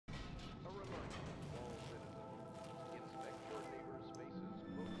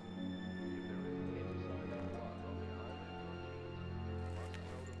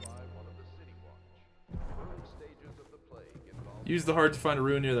Use the heart to find a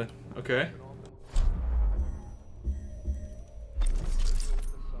ruin near the... Okay.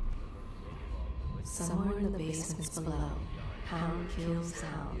 Somewhere in the basements below, hound kills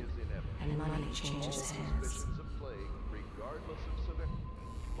hound, and money changes hands.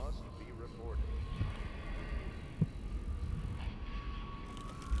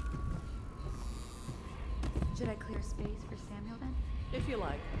 Should I clear space for Samuel then? If you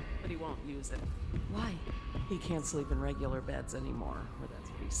like, but he won't use it. Why? He can't sleep in regular beds anymore, or that's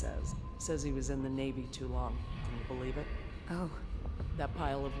what he says. Says he was in the Navy too long. Can you believe it? Oh. That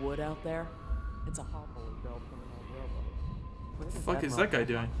pile of wood out there? It's a hovel he built from an old rowboat. What the fuck is that guy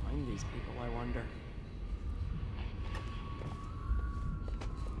doing? Find these people, I wonder.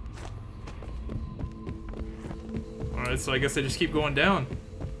 Alright, so I guess I just keep going down.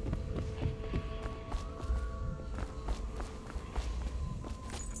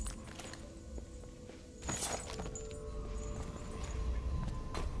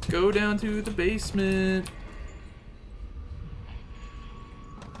 Go down to the basement.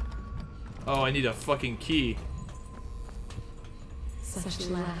 Oh, I need a fucking key. Such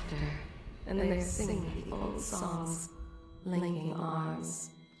laughter, and they're singing the old songs, linking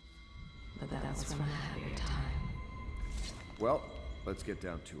arms. But that was from a happier time. Well, let's get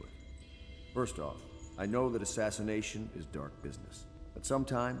down to it. First off, I know that assassination is dark business, but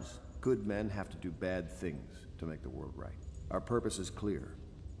sometimes good men have to do bad things to make the world right. Our purpose is clear.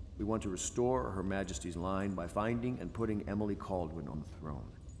 We want to restore Her Majesty's line by finding and putting Emily Kaldwin on the throne.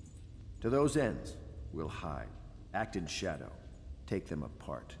 To those ends, we'll hide, act in shadow, take them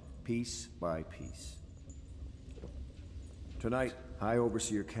apart, piece by piece. Tonight, High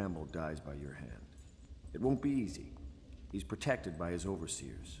Overseer Campbell dies by your hand. It won't be easy. He's protected by his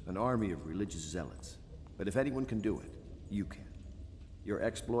overseers, an army of religious zealots. But if anyone can do it, you can. Your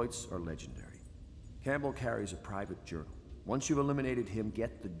exploits are legendary. Campbell carries a private journal. Once you've eliminated him,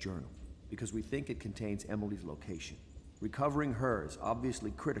 get the journal, because we think it contains Emily's location. Recovering her is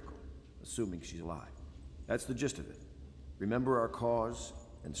obviously critical, assuming she's alive. That's the gist of it. Remember our cause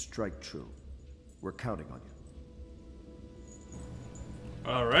and strike true. We're counting on you.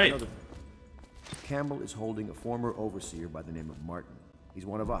 All right. Another thing. Campbell is holding a former overseer by the name of Martin. He's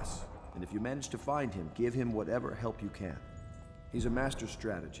one of us, and if you manage to find him, give him whatever help you can. He's a master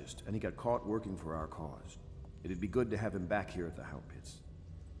strategist, and he got caught working for our cause. It'd be good to have him back here at the Hound Pits.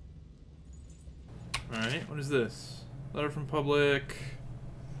 Alright, what is this? Letter from public.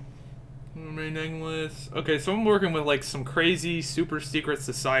 Remain nameless. Okay, so I'm working with like some crazy super secret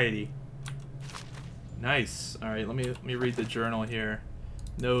society. Nice. Alright, let me read the journal here.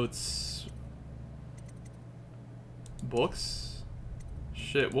 Notes. Books?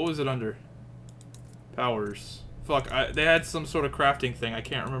 Shit, what was it under? Powers. Fuck, they had some sort of crafting thing. I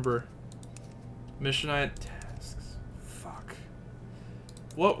can't remember. Mission tasks. Fuck.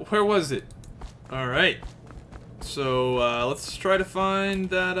 What? Where was it? Alright. So, let's try to find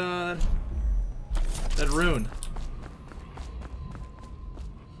that, that rune.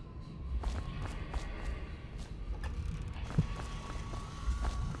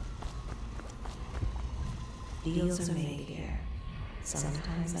 Deals are made here,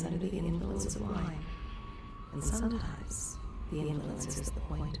 sometimes under the influence of wine, and sometimes the influence is the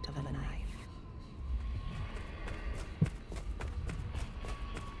point of a knife.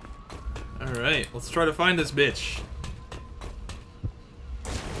 Alright, let's try to find this bitch.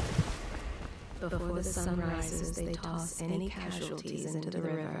 Before the sun rises, they toss any casualties into the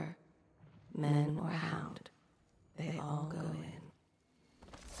river. Men or hound, they all go in.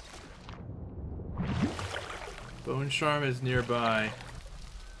 Bone Charm is nearby.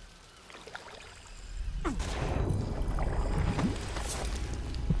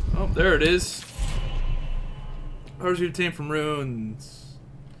 Oh, there it is. Powers you obtain from runes.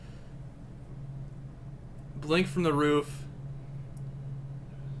 Blink from the roof.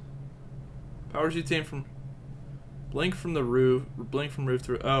 Powers you obtain from... Blink from the roof. Blink from roof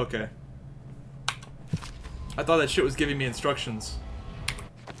through... Oh, okay. I thought that shit was giving me instructions.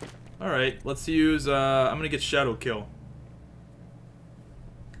 Alright, let's use... I'm gonna get Shadow Kill.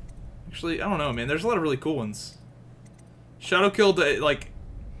 Actually, I don't know, man. There's a lot of really cool ones. Shadow Kill, like...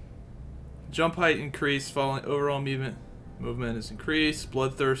 Jump height increase, falling overall movement is increased.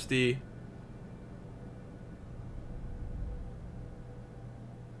 Bloodthirsty.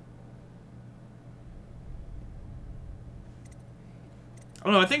 I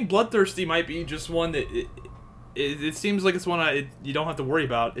don't know, I think Bloodthirsty might be just one that... It seems like it's one you don't have to worry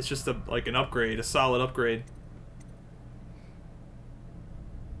about. It's just like an upgrade, a solid upgrade.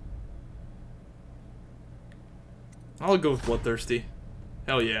 I'll go with Bloodthirsty.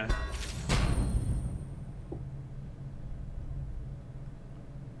 Hell yeah.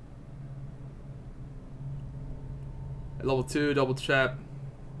 At level 2, double tap.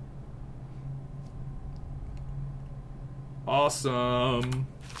 Awesome.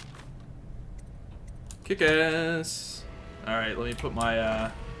 Kick ass. Alright, let me put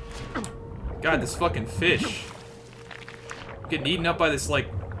my, God, this fucking fish. I'm getting eaten up by this, like,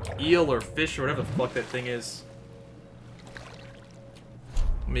 eel or fish or whatever the fuck that thing is.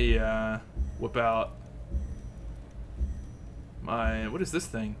 Let me, whip out my... What is this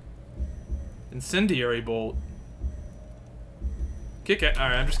thing? Incendiary bolt. Kick it.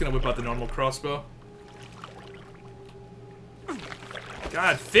 Alright, I'm just gonna whip out the normal crossbow.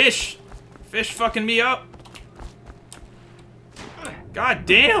 God, fish! Fish fucking me up! God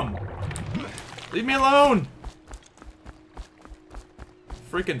damn! Leave me alone!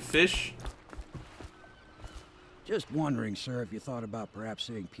 Freaking fish. Just wondering, sir, if you thought about perhaps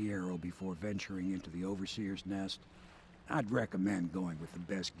seeing Piero before venturing into the Overseer's nest. I'd recommend going with the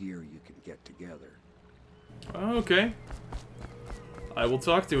best gear you can get together. Okay. I will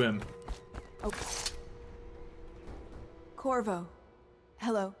talk to him. Oh. Corvo.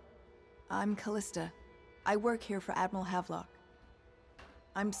 Hello. I'm Callista. I work here for Admiral Havelock.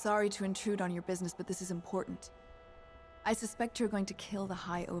 I'm sorry to intrude on your business, but this is important. I suspect you're going to kill the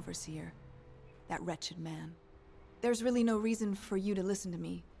High Overseer. That wretched man. There's really no reason for you to listen to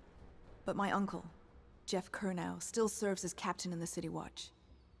me. But my uncle, Jeff Kernow, still serves as captain in the City Watch.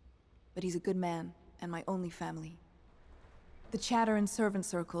 But he's a good man, and my only family. The chatter in servant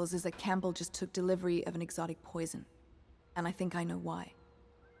circles is that Campbell just took delivery of an exotic poison. And I think I know why.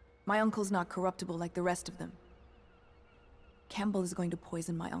 My uncle's not corruptible like the rest of them. Campbell is going to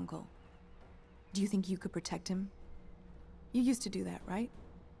poison my uncle. Do you think you could protect him? You used to do that, right?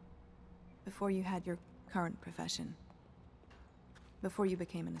 Before you had your current profession. Before you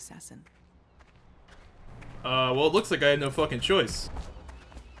became an assassin. Well, it looks like I had no fucking choice.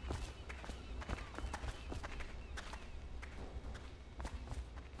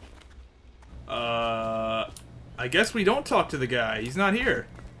 I guess we don't talk to the guy. He's not here.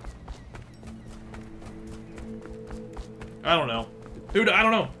 I don't know. Dude, I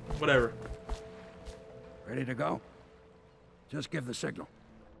don't know. Whatever. Ready to go? Just give the signal.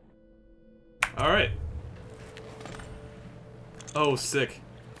 Alright. Oh, sick.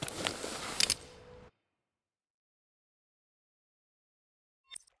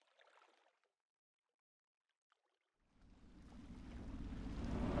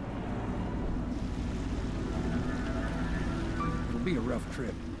 It'll be a rough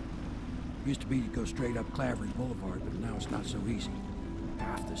trip. Used to be to go straight up Clavering Boulevard, but now it's not so easy.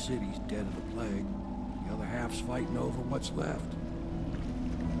 Half the city's dead of the plague. The other half's fighting over what's left.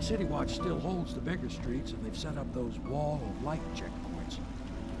 City Watch still holds the bigger streets, and they've set up those wall of light checkpoints.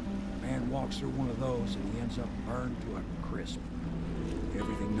 A man walks through one of those, and he ends up burned to a crisp.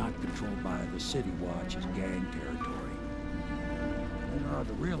 Everything not controlled by the City Watch is gang territory. Then there are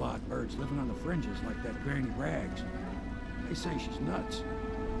the real odd birds living on the fringes like that Granny Rags. They say she's nuts.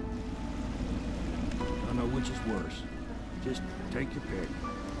 Don't know which is worse. Just take your pick.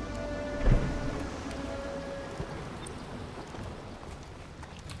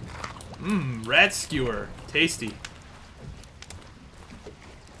 Mmm, rat skewer. Tasty.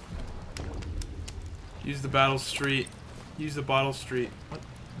 Use the battle street. Use the bottle street. What?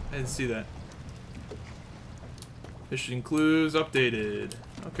 I didn't see that. Mission clues updated.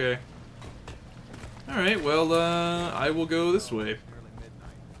 Okay. Alright, well, I will go this way.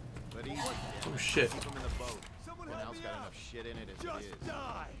 Oh shit.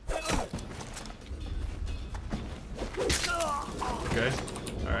 Okay.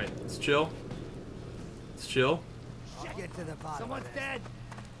 Alright, let's chill. Let's chill. Get to the bottom. Someone's dead.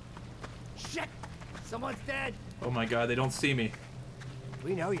 Shit! Someone's dead. Oh my god, they don't see me.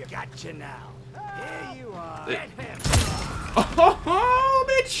 We know you got you now. Here you are. They... Get him. Oh,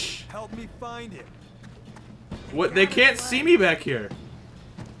 bitch! Help me find him. What? They can't see me back here.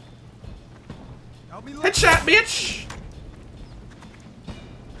 Headshot, bitch!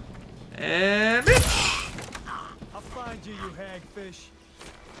 And bitch! I'll find you, you hagfish.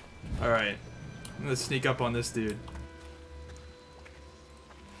 Alright. I'm gonna sneak up on this dude.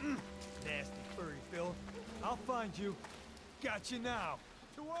 Nasty furry Phil. I'll find you. Got you now.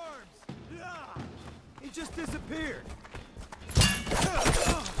 To arms. Yeah. He just disappeared.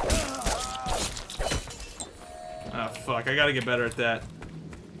 Ah, fuck. I gotta get better at that.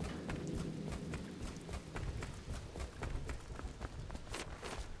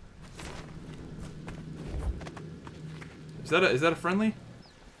 Is that a friendly?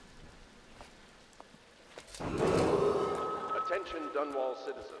 Attention Dunwall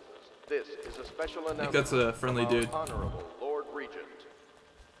citizens. This is a special announcement. I think that's a friendly from our dude. Honorable Lord Regent.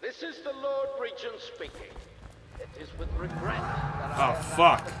 This is the Lord Regent speaking. It is with regret that Oh, I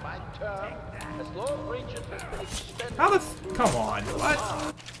fuck. that my term as Lord Regent has been extended. How the come on,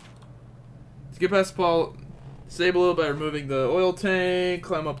 what? Skip past Paul, disable it by removing the oil tank,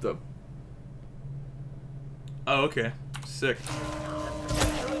 climb up the... Oh, okay. Sick.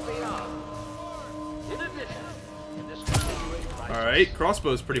 Alright,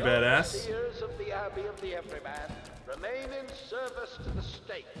 crossbow's pretty badass. Years of the Abbey of the Everyman remain in service to the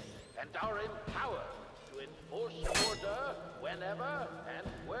state and are empowered to enforce order whenever and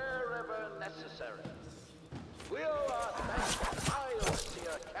wherever necessary. We owe our thanks to High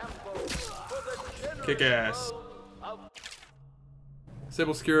Overseer Campbell for the generous Kick ass. vote of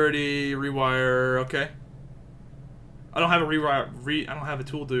Disable security, rewire, okay. I don't have a rewire, I don't have a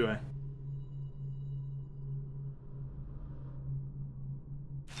tool, do I?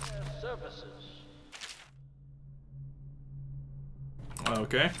 services.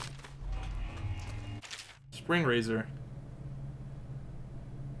 Okay. Spring razor.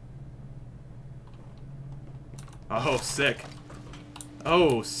 Oh, sick.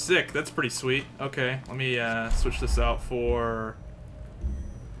 Oh, sick. That's pretty sweet. Okay, let me switch this out for...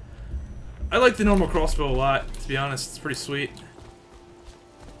 I like the normal crossbow a lot, to be honest. It's pretty sweet.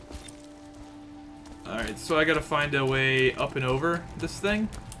 Alright, so I gotta find a way up and over this thing.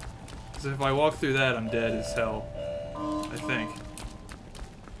 Because if I walk through that, I'm dead as hell. I think.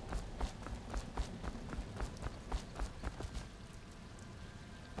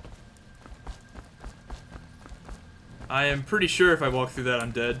 I am pretty sure if I walk through that, I'm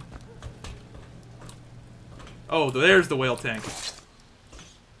dead. Oh, there's the whale tank.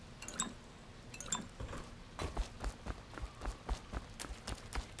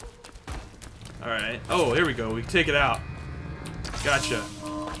 Alright. Oh, here we go. We can take it out. Gotcha.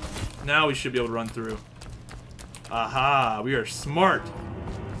 Now we should be able to run through. Aha! We are smart!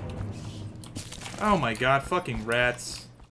 Oh my god, fucking rats.